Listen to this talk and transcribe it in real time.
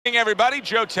everybody.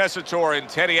 Joe Tessitore and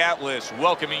Teddy Atlas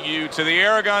welcoming you to the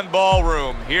Aragon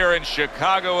Ballroom here in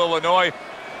Chicago, Illinois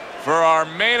for our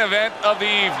main event of the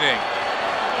evening.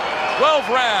 12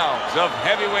 rounds of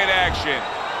heavyweight action.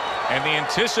 And the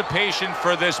anticipation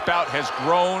for this bout has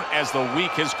grown as the week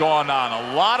has gone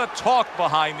on. A lot of talk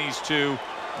behind these two.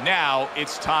 Now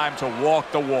it's time to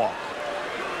walk the walk.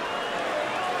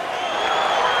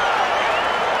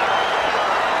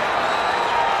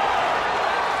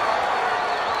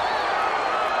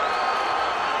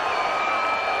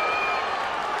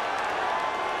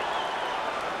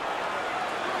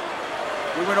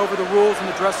 We went over the rules in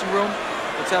the dressing room.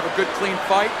 Let's have a good, clean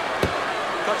fight.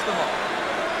 Touch them all.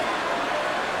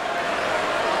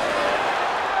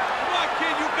 Come on,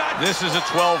 kid, you got this is a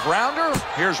 12-rounder.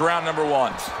 Here's round number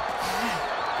 1.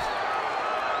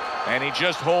 And he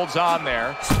just holds on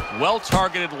there.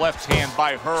 Well-targeted left hand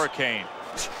by Hurricane.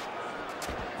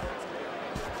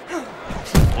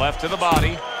 Left to the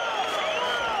body.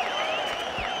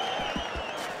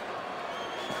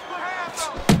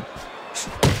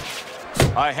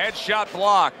 A headshot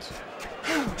blocked.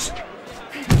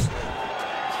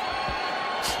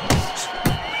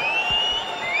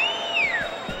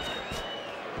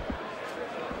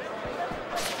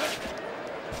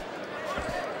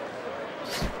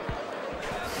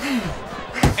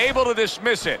 Able to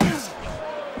dismiss it.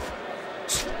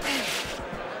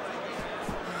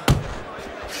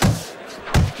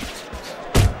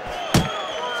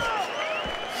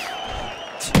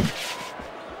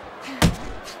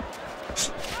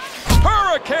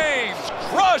 Hurricanes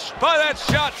crushed by that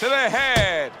shot to the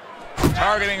head.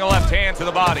 Targeting a left hand to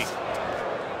the body.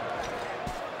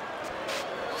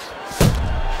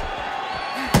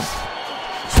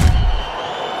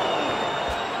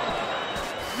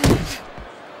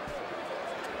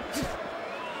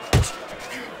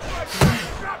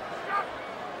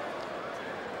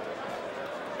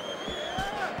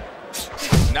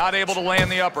 Not able to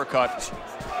land the uppercut.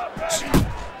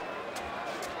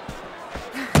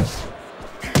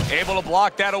 Able to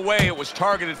block that away. It was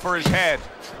targeted for his head.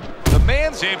 The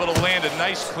man's able to land a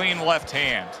nice, clean left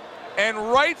hand. And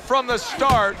right from the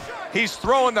start, he's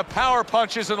throwing the power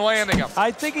punches and landing them.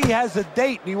 I think he has a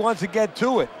date and he wants to get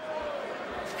to it.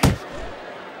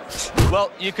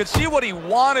 Well, you could see what he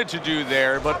wanted to do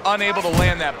there, but unable to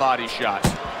land that body shot.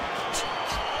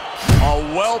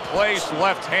 A well-placed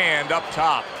left hand up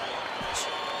top.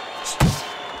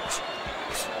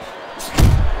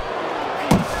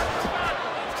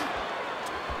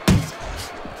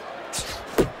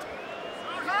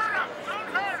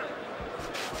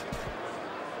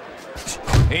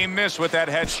 He missed with that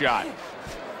headshot.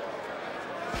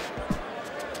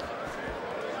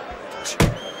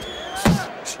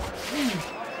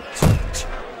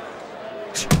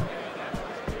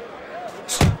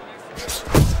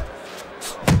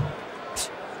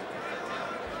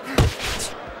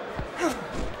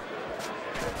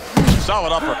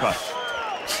 Solid uppercut.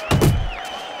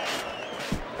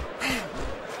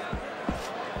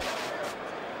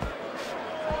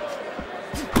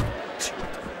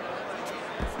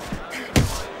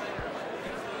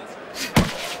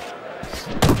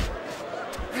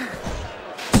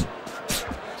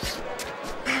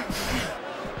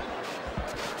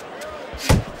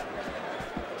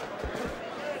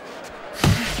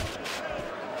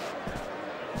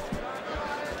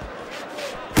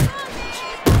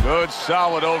 Good,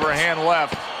 solid overhand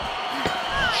left.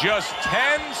 Just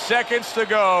 10 seconds to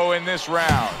go in this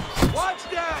round. Watch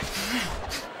that!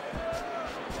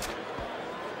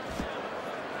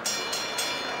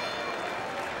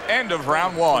 End of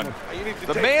round 1.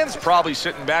 The man's probably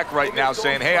sitting back right now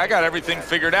saying, hey, I got everything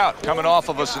figured out. Coming off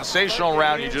of a sensational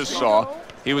round you just saw,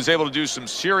 he was able to do some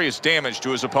serious damage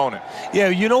to his opponent. Yeah,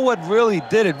 you know what really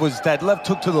did it was that left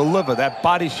hook to the liver, that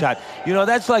body shot. You know,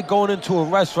 that's like going into a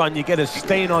restaurant, you get a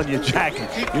stain on your jacket,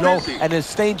 you know, and the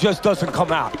stain just doesn't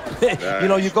come out. You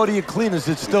know, you go to your cleaners,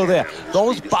 it's still there.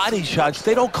 Those body shots,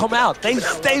 they don't come out. They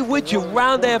stay with you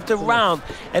round after round,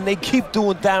 and they keep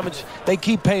doing damage. They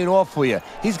keep paying off for you.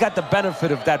 He's got the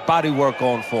benefit of that body work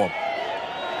going for him.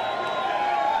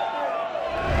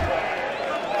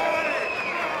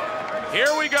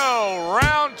 Here we go.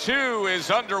 Round 2 is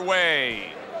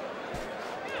underway.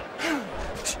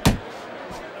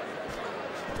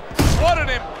 What an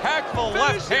impactful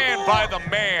left hand by the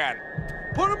man.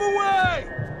 Put him away!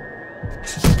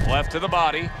 Left to the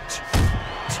body.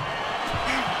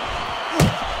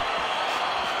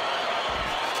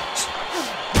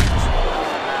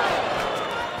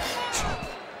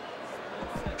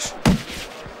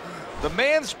 The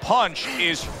man's punch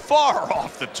is far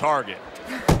off the target.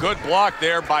 Good block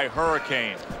there by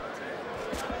Hurricane.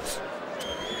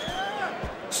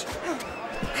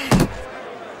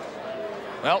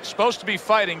 Well, supposed to be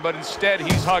fighting, but instead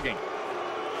he's hugging.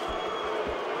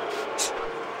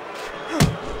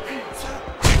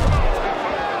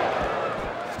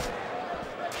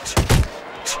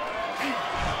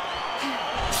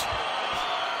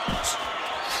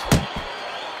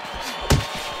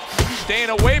 Staying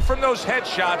away from those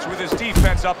headshots with his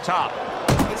defense up top.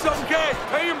 It's okay.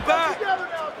 Pay him back.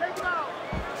 Take him out.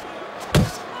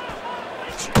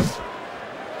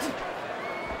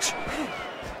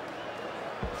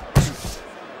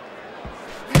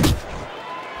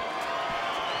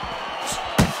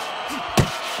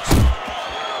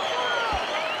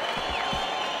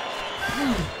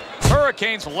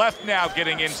 Hurricanes left now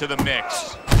getting into the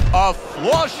mix. A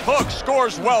flush hook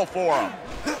scores well for him.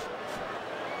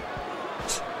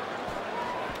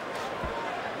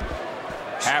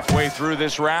 Halfway through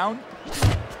this round.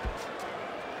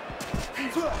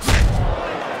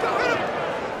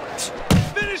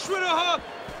 Finish with a hook.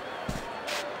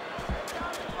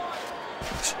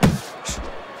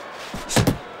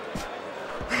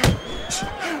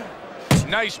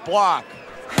 Nice block.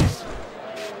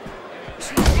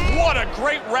 What a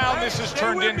great round this has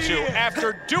turned into.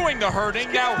 After doing the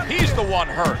hurting, now he's the one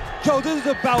hurt. Joe, this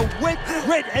is about wit,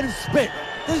 grit, and spit.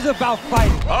 This is about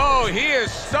fighting. Oh, he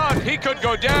is stunned. He could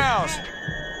go down.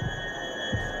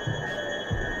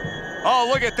 Oh,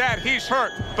 look at that. He's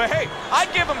hurt. But hey, I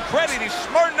give him credit. He's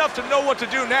smart enough to know what to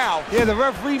do now. Yeah, the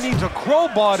referee needs a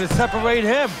crowbar to separate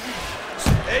him.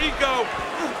 There you go.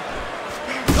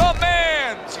 The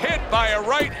man's hit by a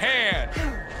right hand.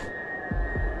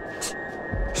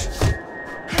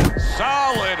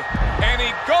 Solid. And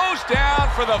he goes down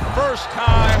for the first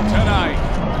time tonight.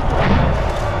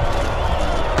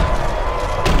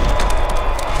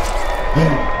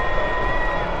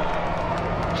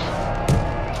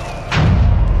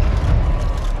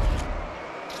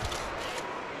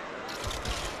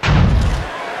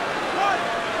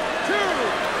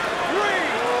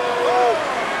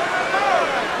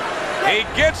 He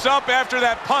gets up after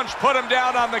that punch, put him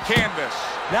down on the canvas.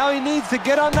 Now he needs to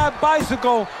get on that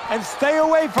bicycle and stay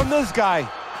away from this guy.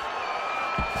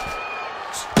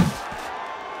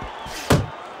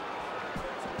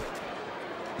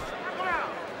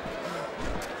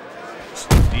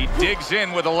 He digs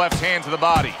in with a left hand to the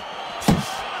body.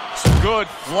 Good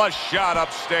flush shot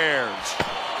upstairs.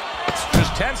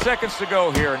 Just 10 seconds to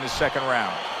go here in the second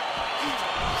round.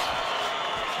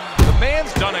 The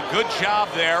man's done a good job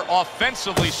there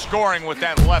offensively scoring with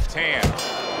that left hand.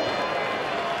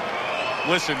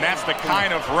 Listen, that's the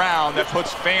kind of round that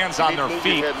puts fans on their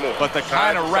feet, but the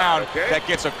kind of round that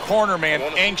gets a corner man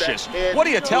anxious. What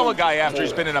do you tell a guy after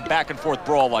he's been in a back-and-forth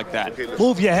brawl like that?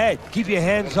 Move your head. Keep your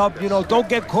hands up. You know, don't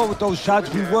get caught with those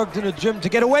shots. We worked in the gym to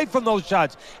get away from those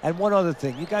shots. And one other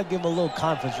thing, you got to give him a little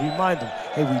confidence. Remind him,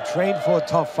 hey, we trained for a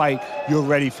tough fight. You're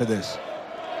ready for this.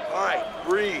 All right,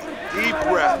 breathe. Deep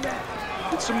breath.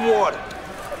 Get some water.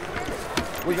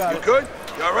 We got You good?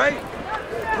 You all right?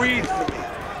 Breathe for me.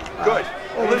 Good.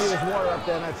 Oh, Listen, water up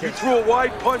there, that's you it. threw a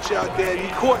wide punch out there and he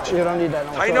caught you. You don't need that.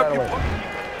 No, Tighten throw up that your away.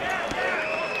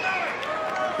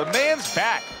 punch. The man's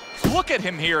back. Look at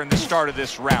him here in the start of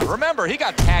this round. Remember, he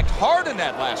got tagged hard in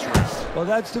that last round. Well,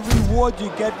 that's the reward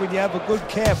you get when you have a good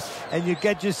camp and you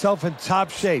get yourself in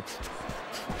top shape.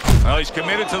 Well, he's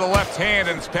committed to the left hand,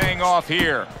 and it's paying off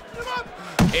here.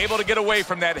 Able to get away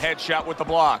from that headshot with the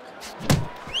block.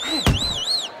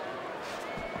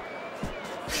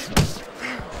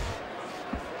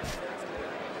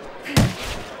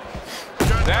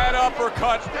 That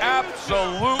uppercut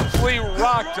absolutely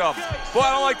rocked him. Boy,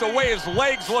 I don't like the way his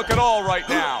legs look at all right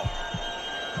now.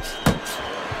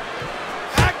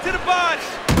 Back to the body.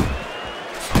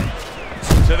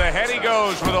 To the head he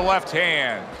goes with a left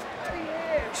hand.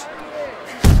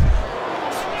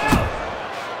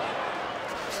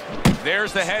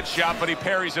 There's the headshot, but he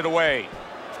parries it away.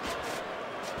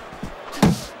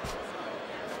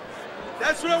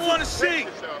 That's what I want to see.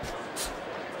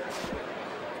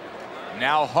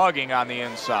 Now hugging on the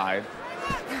inside.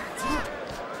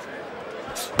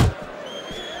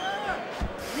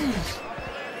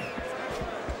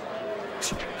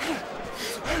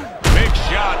 Big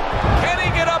shot. Can he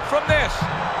get up from this?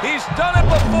 He's done it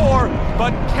before,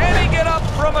 but can he get up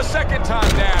from a second time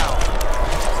down?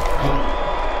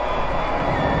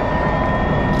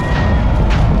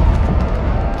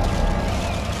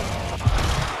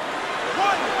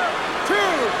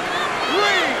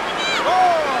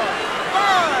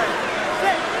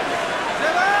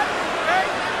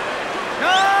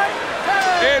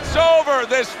 It's over.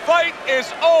 This fight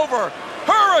is over.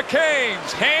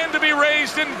 Hurricanes, hand to be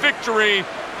raised in victory.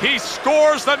 He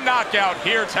scores the knockout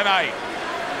here tonight.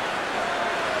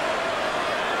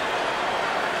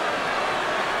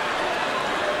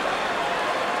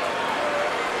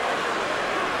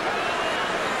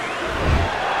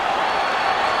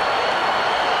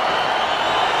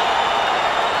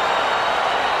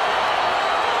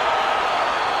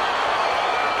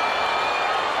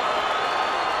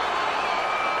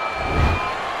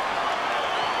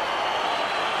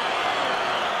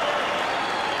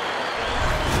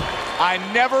 I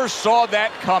never saw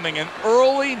that coming. An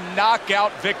early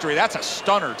knockout victory. That's a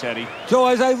stunner, Teddy. Joe,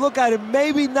 as I look at it,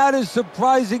 maybe not as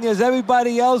surprising as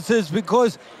everybody else is,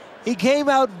 because he came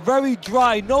out very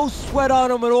dry, no sweat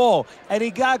on him at all, and he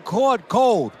got caught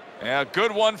cold. Yeah,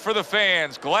 good one for the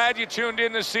fans. Glad you tuned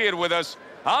in to see it with us.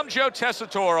 I'm Joe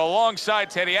Tessitore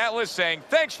alongside Teddy Atlas saying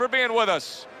thanks for being with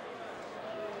us.